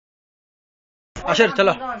आशिर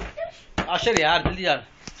चलो आशिर यार जल्दी यार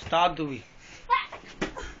start तू भी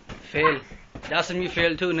fail Jasim you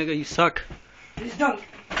failed too nigga you suck He's done.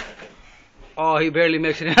 Oh he barely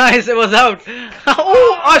makes it nice it was out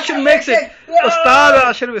oh Aashir makes it Ustad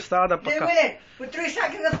Aashir Ustad They pakka win it with 3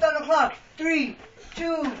 seconds left on the clock. 3,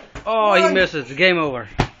 2, oh 1. he misses game over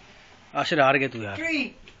Aashir हार गया तू यार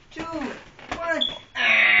 3, 2, 1.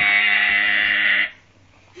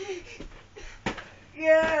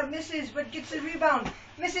 Yeah, misses but gets the rebound.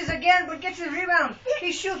 Misses again but gets the rebound.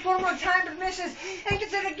 He shoots one more time but misses and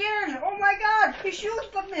gets it again. Oh my god. He shoots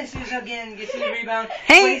but misses again. Gets the rebound.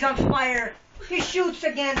 Hey. But he's on fire. He shoots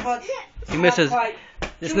again but he misses. not quite.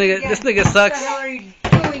 This Shoots nigga again. sucks. What the hell are you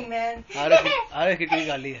doing, man? Aris की team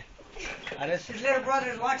गाली है. Aris. His little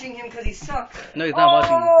brother's watching him because he sucks. No, he's not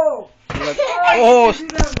watching. Oh,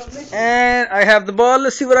 And I have the ball.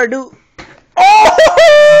 Let's see what I do.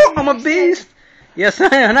 Oh, I'm a beast. Yes,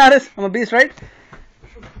 I am, Aris. I'm a beast, right?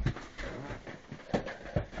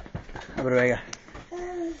 अब रुकेगा.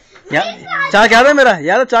 या चाक याद है मेरा?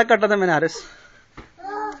 याद है चाक काटा था मैंने Aris.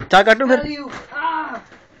 चाक काटूं फिर?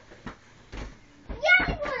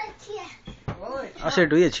 Aashir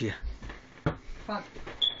too अच्छी है.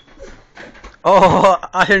 Oh,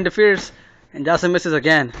 Aashir interferes and Jasim misses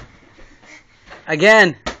again.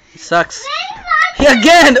 Again, he sucks. He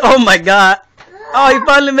again. Oh my god. Oh, he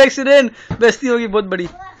finally makes it in. बेइज्जती होगी बहुत बड़ी.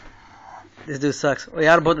 This dude sucks. Oh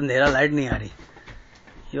यार बहुत अंधेरा लाइट नहीं आ रही.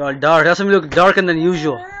 You are dark. Jasim look darker than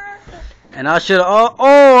usual. And Aashir, oh,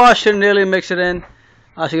 Aashir nearly makes it in.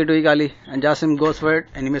 Aashir to Kali and Jasim goes for it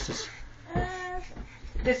and he misses.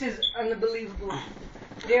 This is unbelievable.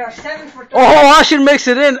 They are 7 for 3. Oh, Aashir makes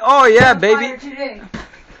it in. Oh yeah, baby. Today.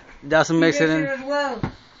 Jasim makes it in. As well.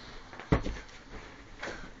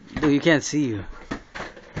 Dude, you can't see you.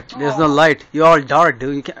 There's no light. You're all dark,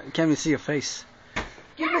 dude. You can't even see your face.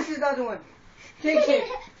 Give Mrs. the other one. Takes it.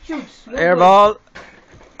 Shoots. Air ball.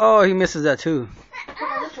 Oh, he misses that too.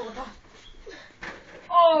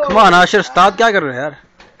 Oh. Come on, Aashir. Start क्या कर रहे हो यार?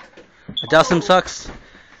 Jasim sucks.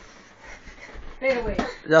 Fade away.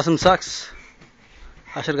 Jasim sucks.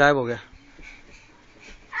 Aashir गायब हो गया.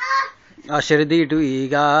 Aashir the to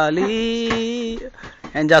Gali.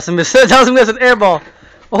 And Jasim misses. Jasim misses air ball.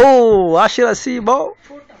 Oh, Aashir, I see you, ball.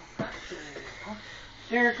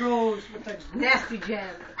 Derrick Rose with a nasty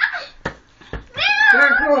jab.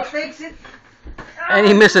 Derrick Rose fakes it. And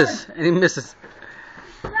he misses. And he misses.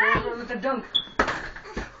 Derrick Rose with a dunk.